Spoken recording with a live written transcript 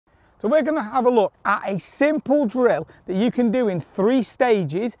So we're going to have a look at a simple drill that you can do in 3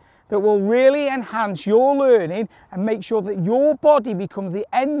 stages that will really enhance your learning and make sure that your body becomes the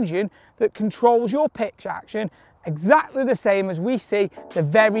engine that controls your pitch action, exactly the same as we see the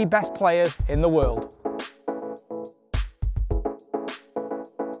very best players in the world.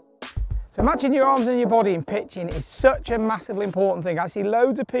 So matching your arms and your body in pitching is such a massively important thing. I see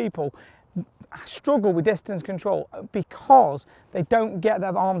loads of people struggle with distance control because they don't get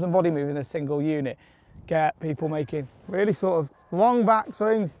their arms and body moving in a single unit. Get people making really sort of long back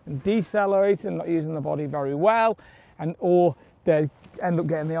swings and decelerating, not using the body very well, or they end up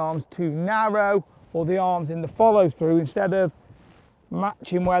getting the arms too narrow, or the arms in the follow through, instead of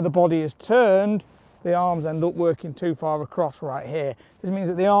matching where the body is turned, the arms end up working too far across right here. This means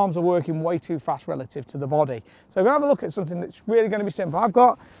that the arms are working way too fast relative to the body. So we're going to have a look at something that's really going to be simple. I've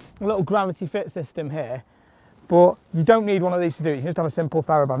got a little gravity fit system here, but you don't need one of these to do it. You just have a simple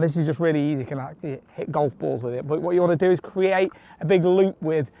TheraBand. This is just really easy. You can actually hit golf balls with it. But what you want to do is create a big loop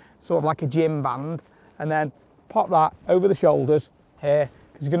with sort of like a gym band, and then pop that over the shoulders here,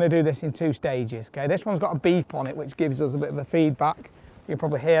 because you're going to do this in 2 stages. Okay, this one's got a beep on it, which gives us a bit of a feedback. You can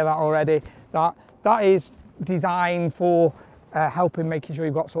probably hear that already. That is designed for helping making sure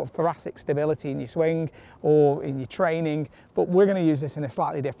you've got sort of thoracic stability in your swing or in your training, but we're going to use this in a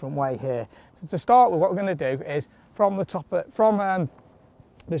slightly different way here. So to start with, what we're going to do is from the top from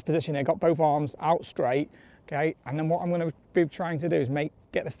this position here, got both arms out straight, okay, and then what I'm going to be trying to do is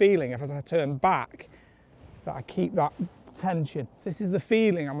get the feeling as I turn back that I keep that tension. So this is the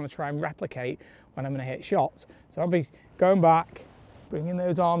feeling I'm going to try and replicate when I'm going to hit shots. So I'll be going back, bringing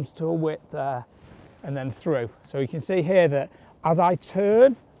those arms to a width there, and then through. So you can see here that as I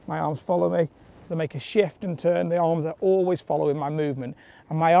turn, my arms follow me. As I make a shift and turn, the arms are always following my movement,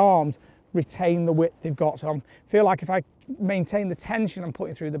 and my arms retain the width they've got. So I feel like if I maintain the tension I'm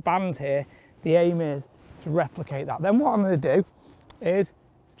putting through the band here, the aim is to replicate that. Then what I'm going to do is,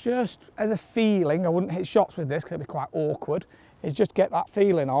 just as a feeling, I wouldn't hit shots with this because it'd be quite awkward, is just get that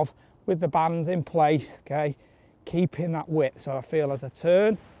feeling of, with the bands in place, okay, keeping that width. So I feel as I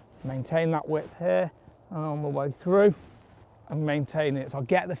turn, maintain that width here, and on the way through, and maintaining it. So I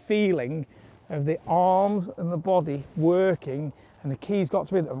get the feeling of the arms and the body working, and the key's got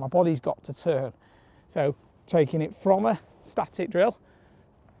to be that my body's got to turn. So taking it from a static drill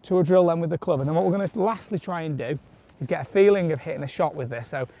to a drill then with the club. And then what we're going to lastly try and do is get a feeling of hitting a shot with this.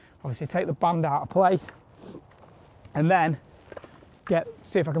 So obviously take the band out of place, and then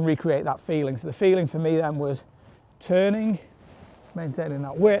see if I can recreate that feeling. So the feeling for me then was turning, maintaining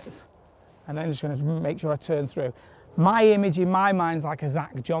that width, and then just going to make sure I turn through. My image in my mind is like a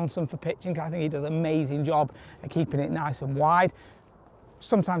Zach Johnson for pitching. I think he does an amazing job at keeping it nice and wide.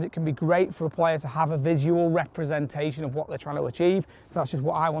 Sometimes it can be great for a player to have a visual representation of what they're trying to achieve. So that's just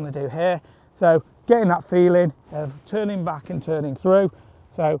what I want to do here. So getting that feeling of turning back and turning through.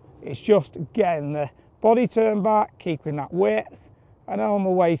 So it's just getting the body turned back, keeping that width, and then on the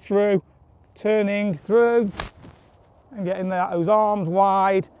way through, turning through, and getting those arms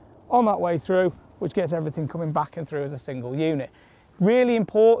wide on that way through, which gets everything coming back and through as a single unit. Really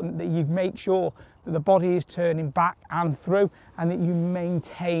important that you make sure that the body is turning back and through, and that you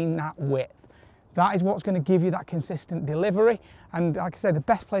maintain that width. That is what's going to give you that consistent delivery. And like I said, the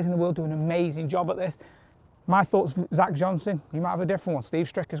best players in the world do an amazing job at this. My thoughts, Zach Johnson, you might have a different one. Steve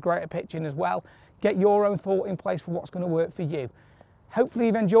Stricker's great at pitching as well. Get your own thought in place for what's going to work for you. Hopefully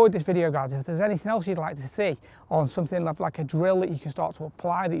you've enjoyed this video, guys. If there's anything else you'd like to see on something like a drill that you can start to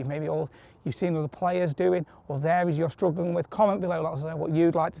apply, that you've seen other players doing, or areas you're struggling with, comment below, let us know what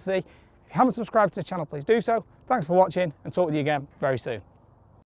you'd like to see. If you haven't subscribed to the channel, please do so. Thanks for watching, and talk with you again very soon.